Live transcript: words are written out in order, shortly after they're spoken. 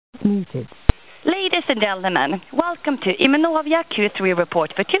Muted. Ladies and gentlemen, welcome to Immunovia Q3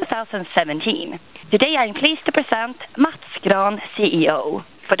 report for 2017. Today I am pleased to present Mats Grahn, CEO.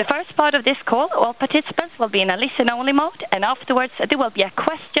 For the first part of this call, all participants will be in a listen-only mode, and afterwards there will be a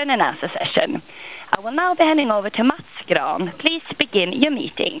question and answer session. I will now be handing over to Mats Grahn. Please begin your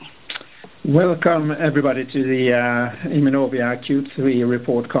meeting. Welcome everybody to the Immunovia Q3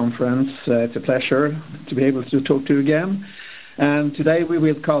 report conference. It's a pleasure to be able to talk to you again. And today we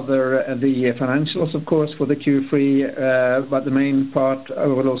will cover the financials, of course, for the Q3, but the main part I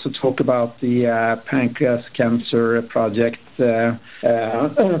will also talk about the pancreas cancer project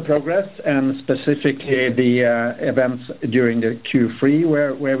progress, and specifically the events during the Q3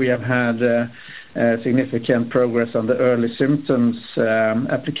 where we have had significant progress on the early symptoms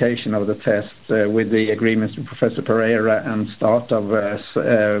application of the test with the agreements with Professor Pereira and start of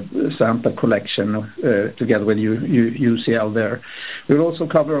sample collection together with UCL there. We'll also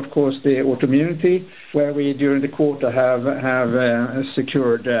cover, of course, the autoimmunity, where we during the quarter have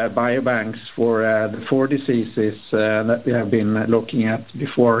secured biobanks for the 4 diseases that we have been looking at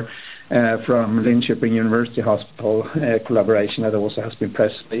before from Linköping University Hospital collaboration that also has been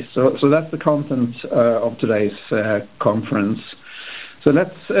press released. So that's the content of today's conference. So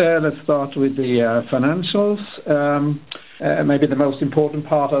let's start with the financials. Maybe the most important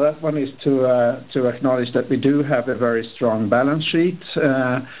part of that one is to acknowledge that we do have a very strong balance sheet.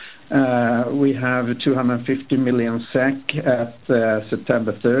 We have 250 million SEK at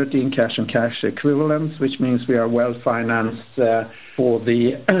September 30 in cash and cash equivalents, which means we are well financed for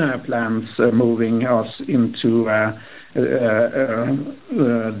the plans moving us into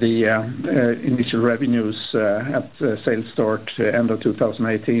the initial revenues at sales start end of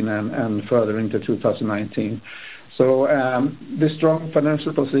 2018 and further into 2019. So the strong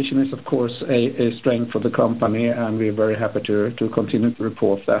financial position is, of course, a strength for the company, and we're very happy to continue to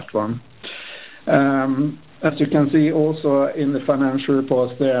report that one. As you can see also in the financial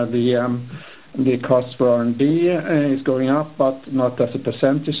reports there, the cost for R&D is going up, but not as a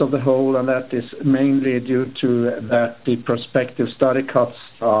percentage of the whole, and that is mainly due to that the prospective study costs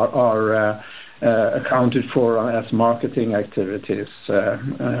are accounted for as marketing activities.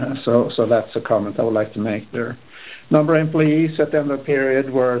 So that's a comment I would like to make there. Number of employees at the end of the period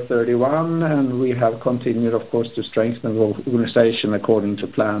were 31, and we have continued, of course, to strengthen the organization according to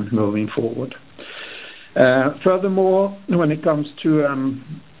plan moving forward. Furthermore, when it comes to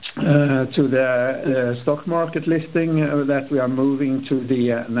the stock market listing, that we are moving to the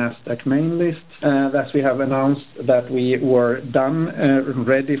Nasdaq main list, that we have announced that we were done,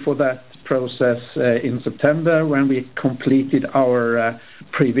 ready for that process in September when we completed our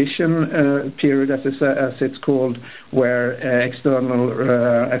prevision period, as it's called, where external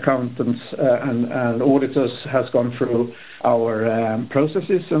accountants and auditors has gone through our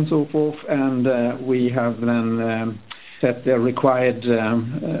processes and so forth, and we have then set the required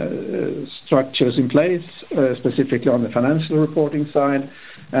structures in place, specifically on the financial reporting side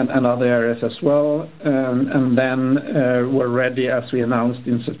and other areas as well, and then we're ready, as we announced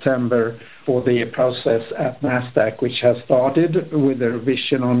in September, for the process at Nasdaq, which has started with the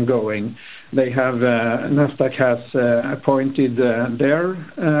revision ongoing. They have Nasdaq has appointed their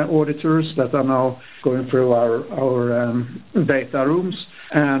auditors that are now going through our data rooms,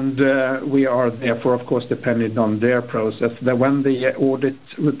 and we are therefore, of course, dependent on their process. That when the audit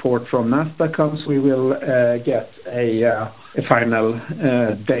report from Nasdaq comes, we will get a final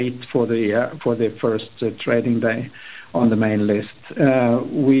date for the first trading day on the main list.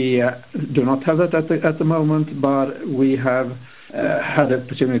 We do not have that at the moment, but we have had the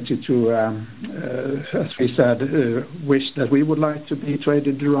opportunity to, as we said, wish that we would like to be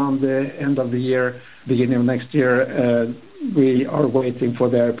traded around the end of the year, beginning of next year. We are waiting for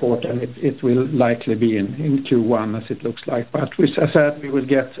their report, and it will likely be in Q1 as it looks like. But as I said, we will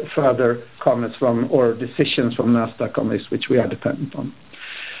get further comments from or decisions from Nasdaq on this, which we are dependent on.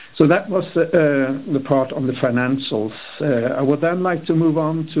 So that was the part on the financials. I would then like to move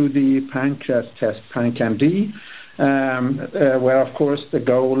on to the pancreas test, PanCan-d, where of course the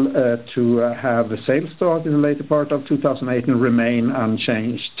goal to have a sales start in the later part of 2018 remain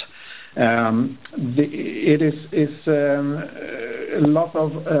unchanged. It is a lot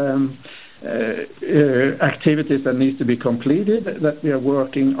of activities that need to be completed that we are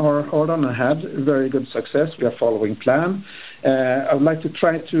working hard on and had very good success. We are following plan. I would like to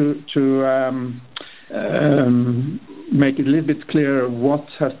try to make it a little bit clearer what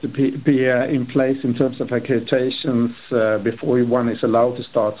has to be in place in terms of accreditations before one is allowed to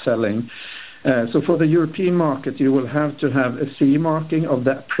start selling. So for the European market, you will have to have a CE marking of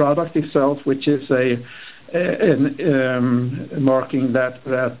that product itself, which is a marking that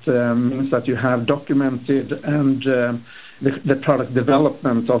means that you have documented and the product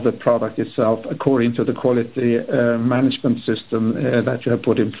development of the product itself according to the quality management system that you have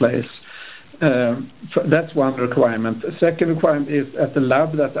put in place. That's one requirement. The second requirement is that the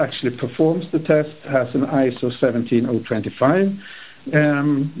lab that actually performs the test has an ISO 17025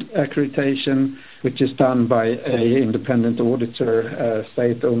 accreditation, which is done by an independent auditor,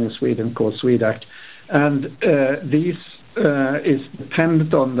 state-owned in Sweden called SWEDAC. And these is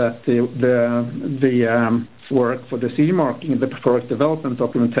dependent on that the work for the CE marking, the product development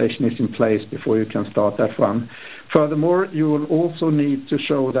documentation is in place before you can start that one. Furthermore, you will also need to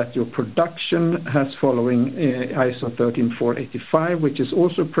show that your production has following ISO 13485, which is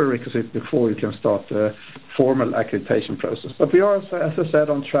also a prerequisite before you can start the formal accreditation process. But we are, as I said,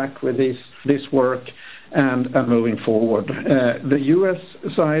 on track with this work and moving forward. The US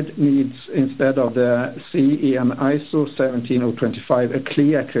side needs, instead of the CE and ISO 17025, a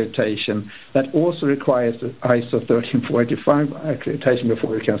CLIA accreditation that also requires the ISO 13485 accreditation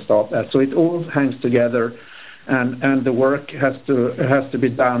before you can start that. So it all hangs together, and the work has to be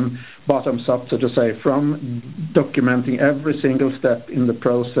done bottoms up, so to say, from documenting every single step in the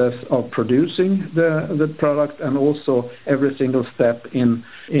process of producing the product, and also every single step in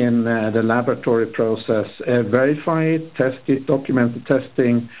the laboratory process. Verify it, test it, document the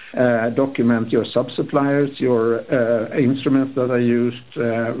testing, document your sub-suppliers, your instruments that are used,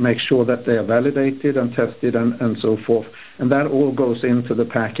 make sure that they are validated and tested and so forth. And that all goes into the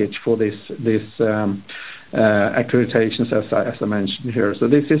package for this accreditations, as I mentioned here. So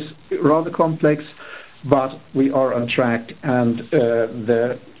this is rather complex, but we are on track, and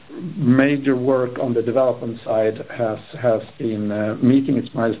the major work on the development side has been meeting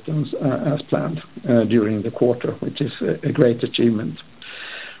its milestones as planned during the quarter, which is a great achievement.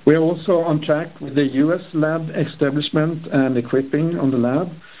 We are also on track with the US lab establishment and equipping on the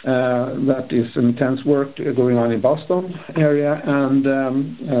lab. That is intense work going on in Boston area, and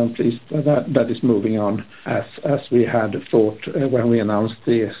I'm pleased that is moving on as we had thought when we announced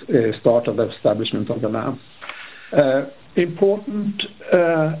the start of the establishment of the lab. Important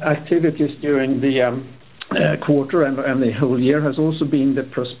activities during the quarter and the whole year has also been the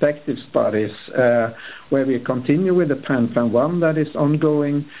prospective studies, where we continue with the PanFAM-1 that is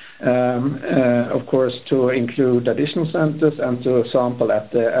ongoing, of course, to include additional centers and to sample at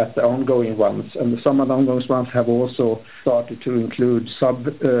the ongoing ones. And some of the ongoing ones have also started to include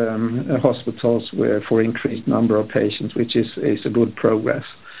hospitals for increased number of patients, which is a good progress.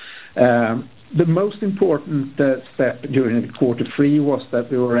 The most important step during quarter 3 was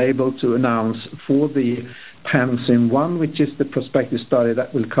that we were able to announce for the PanSym-1, which is the prospective study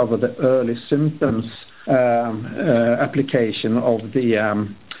that will cover the early symptoms application of the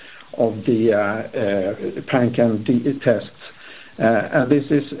PanCan-d tests. And this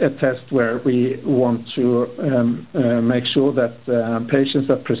is a test where we want to make sure that patients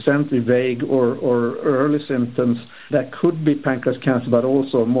that present with vague or early symptoms that could be pancreas cancer, but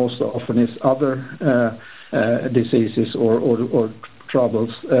also most often is other diseases or troubles,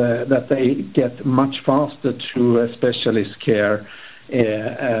 that they get much faster to a specialist care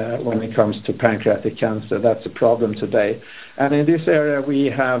when it comes to pancreatic cancer. That's a problem today. And in this area, we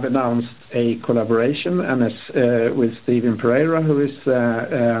have announced a collaboration with Stephen Pereira, who is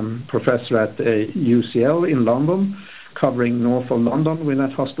professor at UCL in London, covering north of London with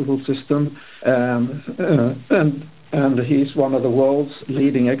that hospital system. And he's one of the world's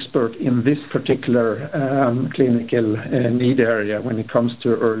leading expert in this particular clinical need area when it comes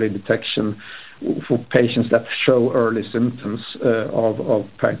to early detection for patients that show early symptoms of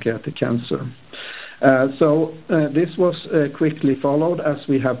pancreatic cancer. So this was quickly followed, as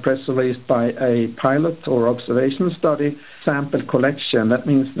we have press released, by a pilot or observational study sample collection. That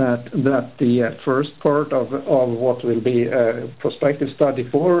means that the first part of what will be a prospective study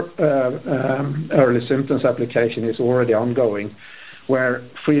for early symptoms application is already ongoing, where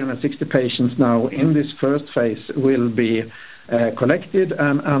 360 patients now in this first phase will be collected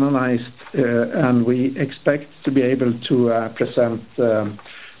and analyzed, and we expect to be able to present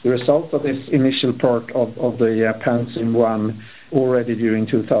the result of this initial part of the PanSym-1 already during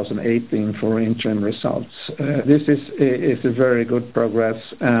 2018 for interim results. This is a very good progress,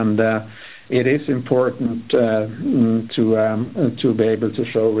 and it is important to be able to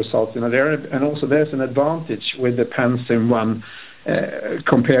show results in that area. And also there's an advantage with the PanSym-1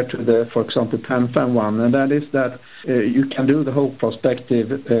 compared to the, for example, PanFAM-1, and that is that you can do the whole prospective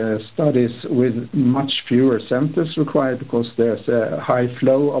studies with much fewer centers required, because there's a high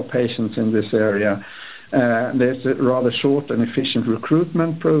flow of patients in this area, There's a rather short and efficient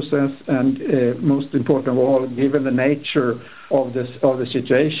recruitment process, and most important of all, given the nature of the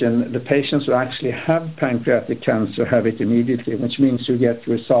situation, the patients who actually have pancreatic cancer have it immediately, which means you get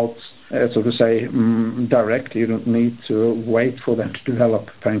results, so to say, directly. You don't need to wait for them to develop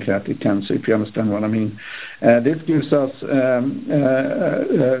pancreatic cancer, if you understand what I mean. This gives us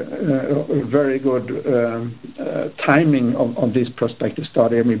very good timing of this prospective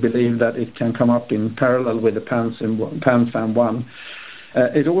study, and we believe that it can come up in parallel with the PanFAM-1.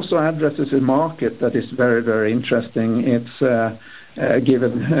 It also addresses a market that is very, very interesting. It's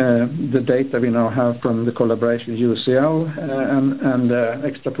given the data we now have from the collaboration with UCL and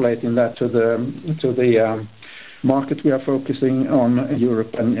extrapolating that to the market we are focusing on,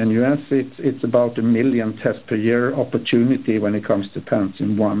 Europe and US, it's about 1 million tests per year opportunity when it comes to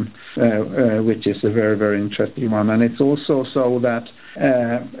PanSYM-1, which is a very, very interesting one. And it's also so that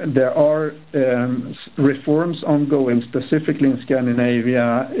there are reforms ongoing, specifically in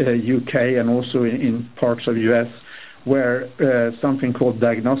Scandinavia, UK, and also in parts of US, where something called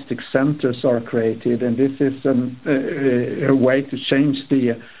diagnostic centers are created, and this is a way to change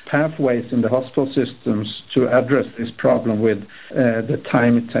the pathways in the hospital systems to address this problem with the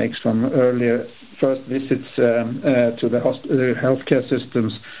time it takes from earlier first visits to the healthcare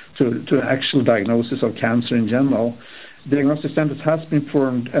systems to actual diagnosis of cancer in general. Diagnostic centers has been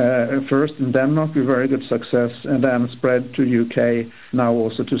formed first in Denmark with very good success, and then spread to UK, now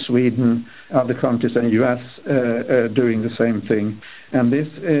also to Sweden, other countries, and US doing the same thing. And this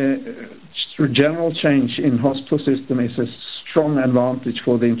general change in hospital system is a strong advantage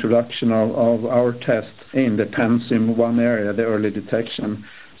for the introduction of our test in the PanSYM-1 area, the early detection.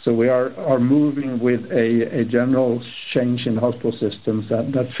 So we are moving with a general change in hospital systems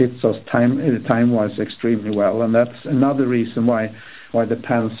that fits us time-wise extremely well, and that's another reason why the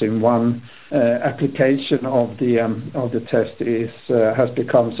PanSYM-1 application of the test has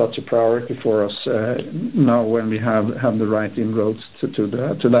become such a priority for us now when we have the right inroads to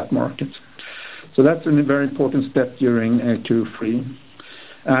that market. So that's a very important step during Q3,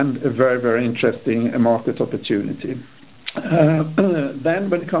 and a very, very interesting market opportunity. Then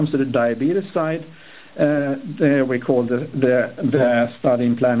when it comes to the diabetes side, there we call the study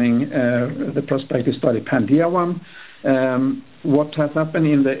in planning, the prospective study PanDIA-1. What has happened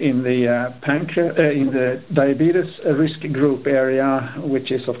in the diabetes risk group area,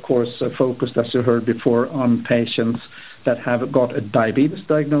 which is of course focused, as you heard before, on patients that have got a diabetes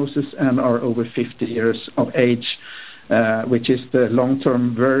diagnosis and are over 50 years of age, which is the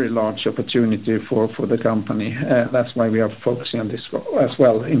long-term very large opportunity for the company. That's why we are focusing on this as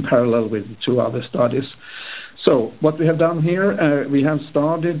well in parallel with 2 other studies. So what we have done here, we have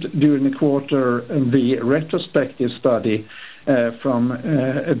started during the quarter the retrospective study from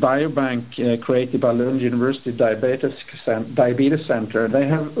a biobank created by Lund University Diabetes Center. They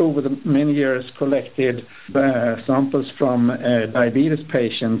have over the many years collected samples from diabetes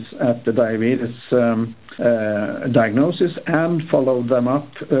patients at the diabetes diagnosis and followed them up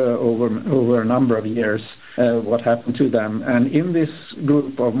over a number of years, what happened to them. And in this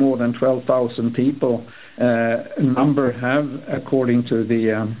group of more than 12,000 people, a number have, according to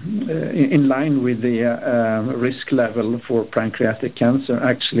in line with the risk level for pancreatic cancer,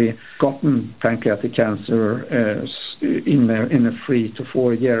 actually gotten pancreatic cancer in a 3 to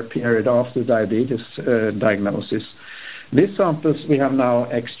 4 year period after diabetes diagnosis. These samples we have now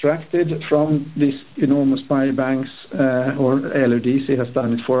extracted from these enormous biobanks, or LUDC has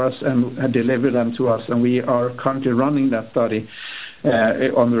done it for us and delivered them to us, and we are currently running that study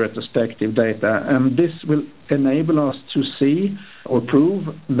on the retrospective data. And this will enable us to see or prove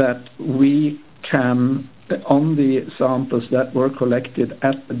that we can, on the samples that were collected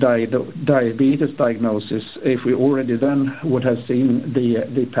at the diabetes diagnosis, if we already then would have seen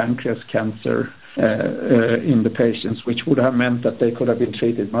the pancreas cancer in the patients, which would have meant that they could have been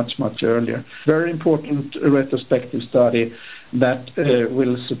treated much, much earlier. Very important retrospective study that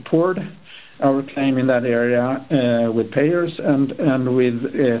will support our claim in that area with payers and with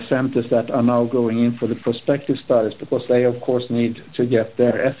centers that are now going in for the prospective studies, because they of course need to get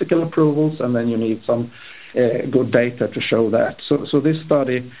their ethical approvals, and then you need some good data to show that. So this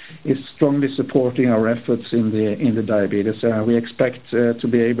study is strongly supporting our efforts in the diabetes. We expect to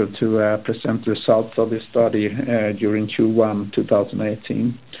be able to present results of this study during Q1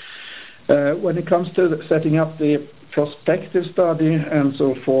 2018. When it comes to setting up the prospective study and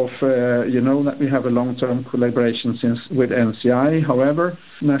so forth, you know that we have a long-term collaboration with NCI. However,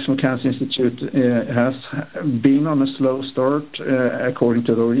 National Cancer Institute has been on a slow start according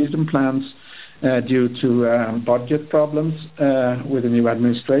to the original plans. due to budget problems with the new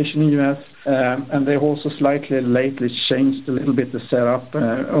administration in the U.S. And they've also slightly lately changed a little bit the setup,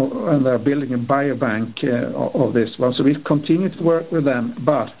 and they're building a biobank of this one. So we've continued to work with them,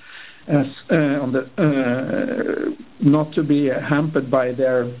 but as on the not to be hampered by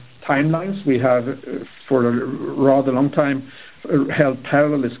their timelines, we have for a rather long time held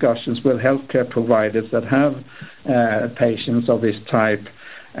parallel discussions with healthcare providers that have patients of this type,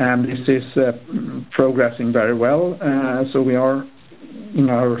 and this is progressing very well. So we are in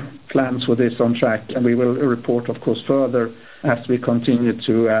our plans for this on track, and we will report, of course, further as we continue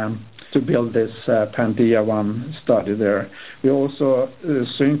to build this PanDIA 1 study there. We're also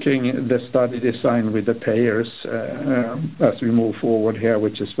syncing the study design with the payers as we move forward here,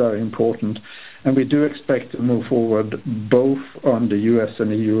 which is very important. And we do expect to move forward both on the US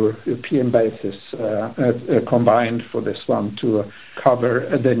and the European basis combined for this one to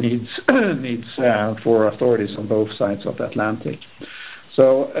cover the needs for authorities on both sides of the Atlantic.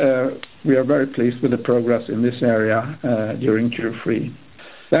 So we are very pleased with the progress in this area during Q3.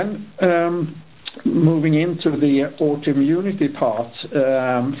 Then moving into the autoimmunity part,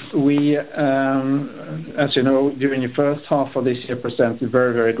 we, as you know, during the first half of this year presented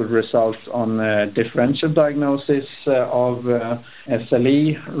very, very good results on differential diagnosis of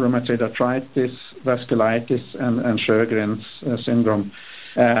SLE, rheumatoid arthritis, vasculitis, and Sjögren's syndrome.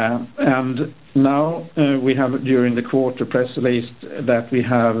 And now we have, during the quarter, press released that we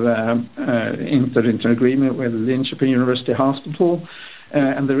have entered into an agreement with Linköping University Hospital.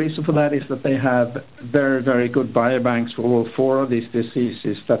 And the reason for that is that they have very, very good biobanks for all four of these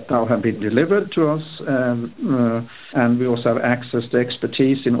diseases that now have been delivered to us. And we also have access to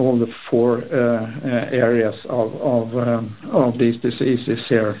expertise in all the four areas of these diseases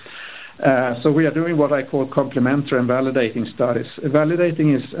here. So we are doing what I call complementary and validating studies.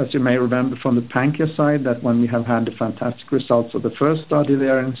 Validating is, as you may remember from the pancreas side, that when we have had the fantastic results of the first study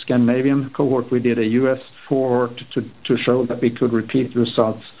there in Scandinavian cohort, we did a US cohort to show that we could repeat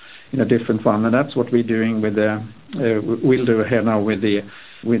results in a different one, and that's what we're doing with the we'll do here now with the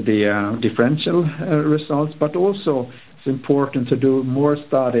differential results. But also it's important to do more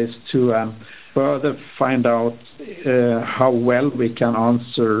studies to further find out how well we can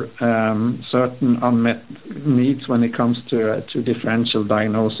answer certain unmet needs when it comes to differential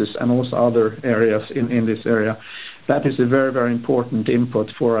diagnosis and also other areas in this area. That is a very, very important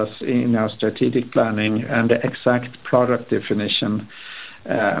input for us in our strategic planning and the exact product definition.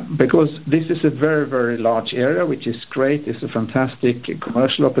 Because this is a very, very large area, which is great. It's a fantastic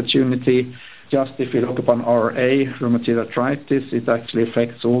commercial opportunity. Just if you look upon RA, rheumatoid arthritis, it actually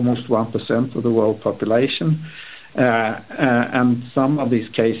affects almost 1% of the world population. And some of these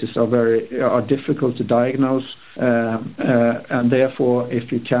cases are difficult to diagnose. And therefore,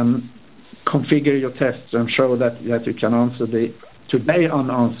 if you can configure your tests and show that you can answer the today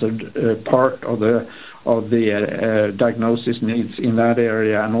unanswered part of the diagnosis needs in that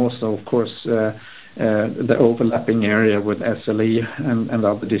area, and also, of course, the overlapping area with SLE and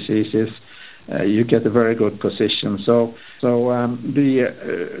other diseases, you get a very good position. So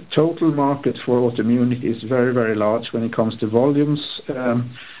the total market for autoimmunity is very, very large when it comes to volumes.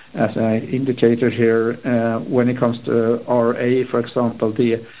 As I indicated here, when it comes to RA, for example,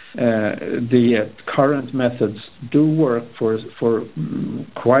 the current methods do work for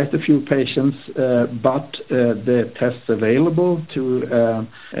quite a few patients, but the tests available to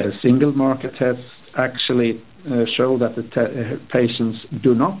single market tests actually show that the patients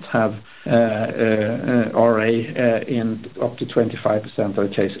do not have RA in up to 25% of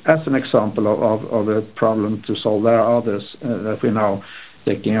the cases. As an example of a problem to solve, there are others that we're now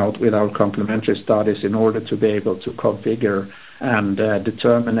taking out with our complementary studies in order to be able to configure and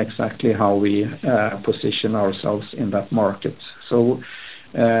determine exactly how we position ourselves in that market. So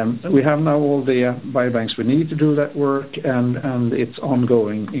we have now all the biobanks we need to do that work, and it's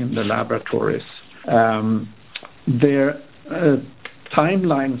ongoing in the laboratories. Their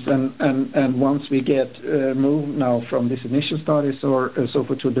timelines and once we get moved now from these initial studies or so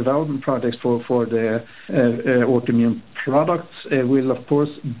forth to development projects for the autoimmune products, will of course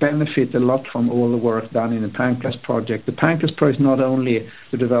benefit a lot from all the work done in the Pancreas project. The Pancreas project is not only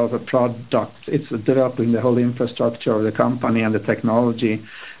to develop a product, it's developing the whole infrastructure of the company and the technology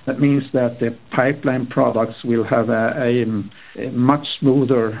That means that the pipeline products will have a much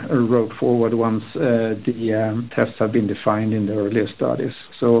smoother road forward once the tests have been defined in the earlier studies.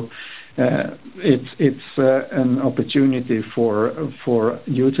 So it's an opportunity for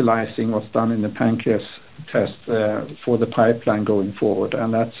utilizing what's done in the pancreas test for the pipeline going forward,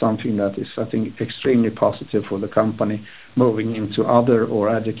 and that's something that is, I think, extremely positive for the company moving into other or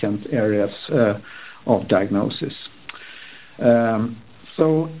adjacent areas of diagnosis.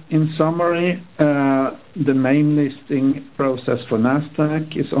 So in summary, the main listing process for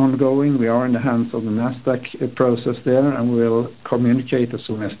Nasdaq is ongoing. We are in the hands of the Nasdaq process there, and we'll communicate as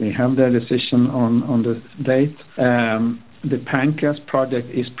soon as we have their decision on the date. The pancreas project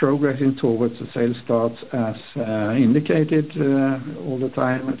is progressing towards the sales start as indicated all the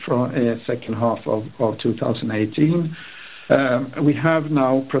time from second half of 2018. We have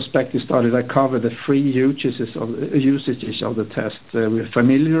now prospective study that cover the free usages of the test. We're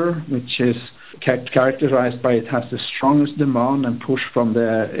familiar, which is characterized by it has the strongest demand and push from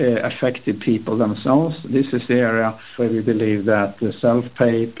the affected people themselves. This is the area where we believe that the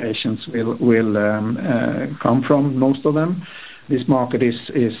self-pay patients will come from, most of them. This market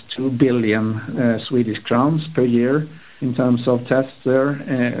is 2 billion Swedish crowns per year. In terms of tests there,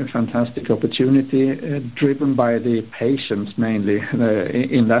 a fantastic opportunity driven by the patients mainly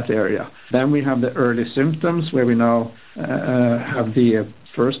in that area. Then we have the early symptoms where we now have the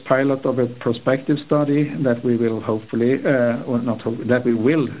first pilot of a prospective study that we will hopefully, that we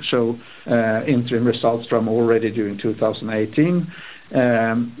will show interim results from already during 2018.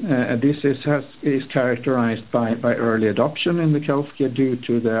 This is characterized by early adoption in the healthcare due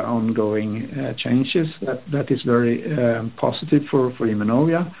to the ongoing changes. That is very positive for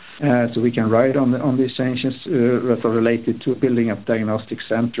Immunovia. So we can ride on these changes that are related to building up diagnostic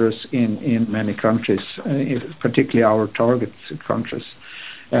centers in many countries, particularly our target countries.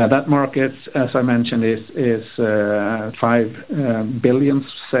 That market, as I mentioned, is 5 billion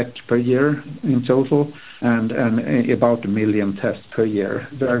SEK per year in total, and about 1 million tests per year.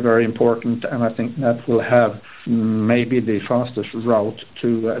 Very, very important, and I think that will have maybe the fastest route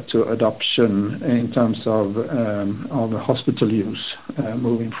to adoption in terms of hospital use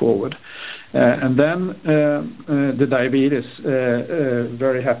moving forward. And then the diabetes,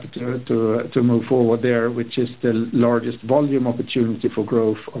 very happy to move forward there, which is the largest volume opportunity for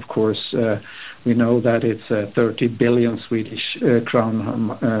growth. Of course, we know that it's a 30 billion Swedish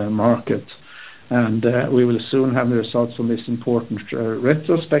crown market. And we will soon have the results from this important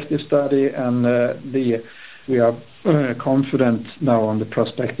retrospective study, and we are confident now on the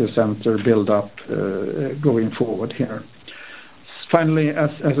prospective center build up going forward here. Finally,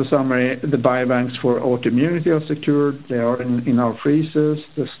 as a summary, the biobanks for autoimmunity are secured. They are in our freezers.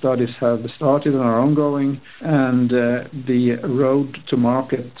 The studies have started and are ongoing, and the road to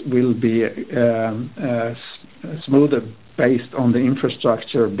market will be smoother based on the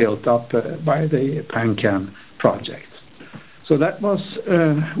infrastructure built up by the PanCAN project. So that was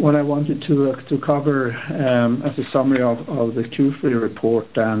what I wanted to cover as a summary of the Q3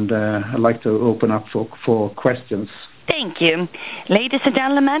 report, and I'd like to open up for questions. Thank you. Ladies and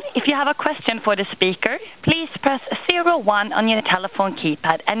gentlemen, if you have a question for the speaker, please press 01 on your telephone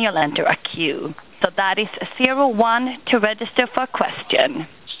keypad and you'll enter a queue. So that is 01 to register for a question.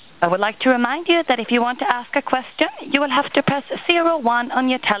 I would like to remind you that if you want to ask a question, you will have to press 01 on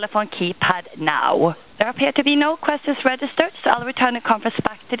your telephone keypad now. There appear to be no questions registered, so I'll return the conference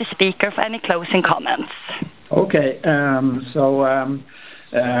back to the speaker for any closing comments. Okay,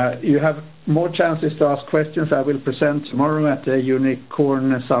 you have more chances to ask questions. I will present tomorrow at the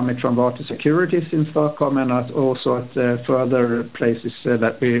Unicorn Summit from Vator Securities in Stockholm, and also at further places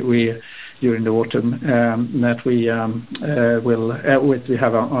that we during the autumn that we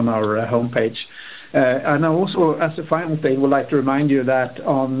have on our homepage. And also, as a final thing, would like to remind you that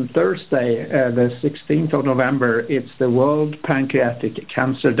on Thursday, the 16th of November, it's the World Pancreatic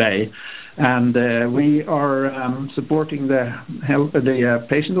Cancer Day, and we are supporting the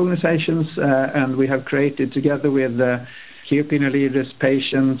patient organizations, and we have created together with key opinion leaders,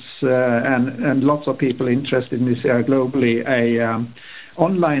 patients, and lots of people interested in this area globally, a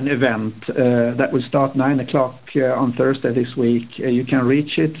online event that will start 9 o'clock on Thursday this week. You can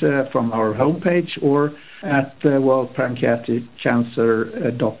reach it from our homepage or at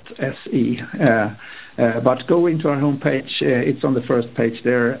worldpancreaticcancer.se. But go into our homepage, it's on the first page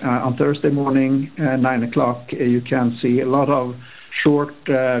there. On Thursday morning, 9 o'clock, you can see a lot of short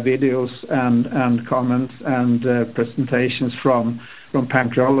videos and comments and presentations from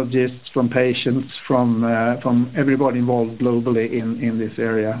pancreologists, from patients, from everybody involved globally in this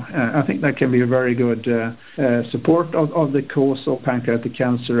area. I think that can be a very good support of the cause of pancreatic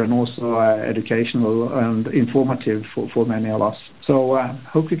cancer, and also educational and informative for many of us. So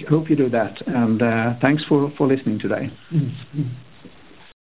hope you do that, and thanks for listening today.